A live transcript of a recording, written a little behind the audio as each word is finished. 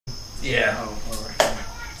Yeah.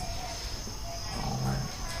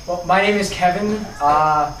 Well, my name is Kevin.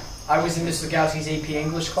 I was in Ms. Legowski's AP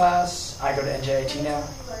English class. I go to NJIT now.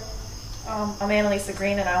 I'm Annalisa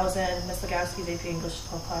Green, and I was in Ms. Legowski's AP English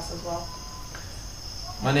class as well.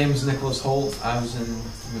 My name is Nicholas Holt. I was in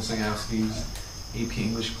Ms. Legowski's AP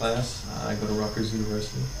English class. I go to Rutgers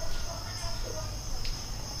University.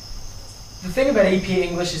 The thing about AP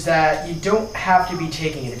English is that you don't have to be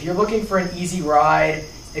taking it. If you're looking for an easy ride,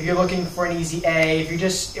 if you're looking for an easy A, if you're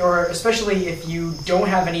just, or especially if you don't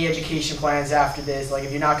have any education plans after this, like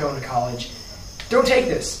if you're not going to college, don't take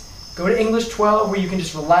this. Go to English 12 where you can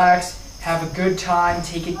just relax, have a good time,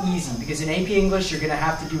 take it easy. Because in AP English, you're going to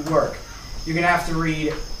have to do work. You're going to have to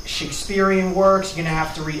read Shakespearean works, you're going to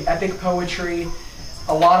have to read epic poetry.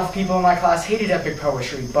 A lot of people in my class hated epic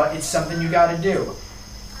poetry, but it's something you got to do.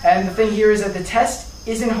 And the thing here is that the test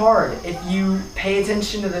isn't hard. If you pay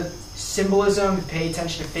attention to the symbolism, pay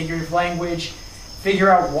attention to figurative language, figure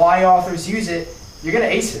out why authors use it, you're going to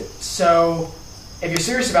ace it. So if you're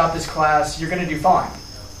serious about this class, you're going to do fine.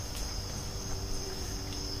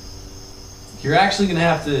 You're actually going to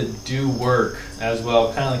have to do work as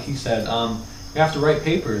well, kind of like he said. You have to write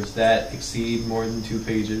papers that exceed more than 2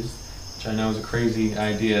 pages, which I know is a crazy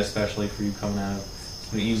idea, especially for you coming out of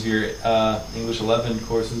some of the easier English 11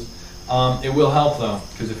 courses. It will help though,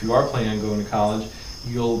 because if you are planning on going to college,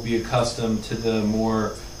 you'll be accustomed to the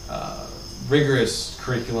more rigorous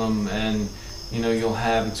curriculum, and you'll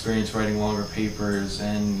have experience writing longer papers,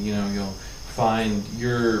 and you'll find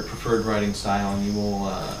your preferred writing style, and you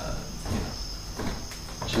will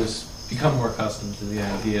just become more accustomed to the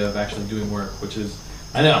idea of actually doing work, which is,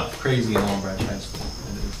 I know, crazy in Long Branch High School.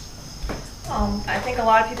 It is. I think a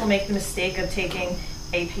lot of people make the mistake of taking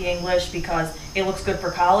AP English because it looks good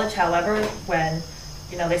for college. However, when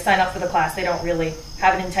they sign up for the class, they don't really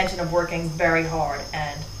have an intention of working very hard,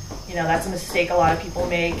 and that's a mistake a lot of people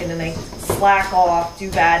make, and then they slack off, do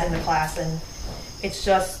bad in the class, and it's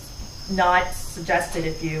just not suggested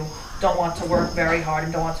if you don't want to work very hard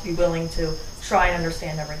and don't want to be willing to try and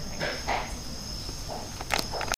understand everything.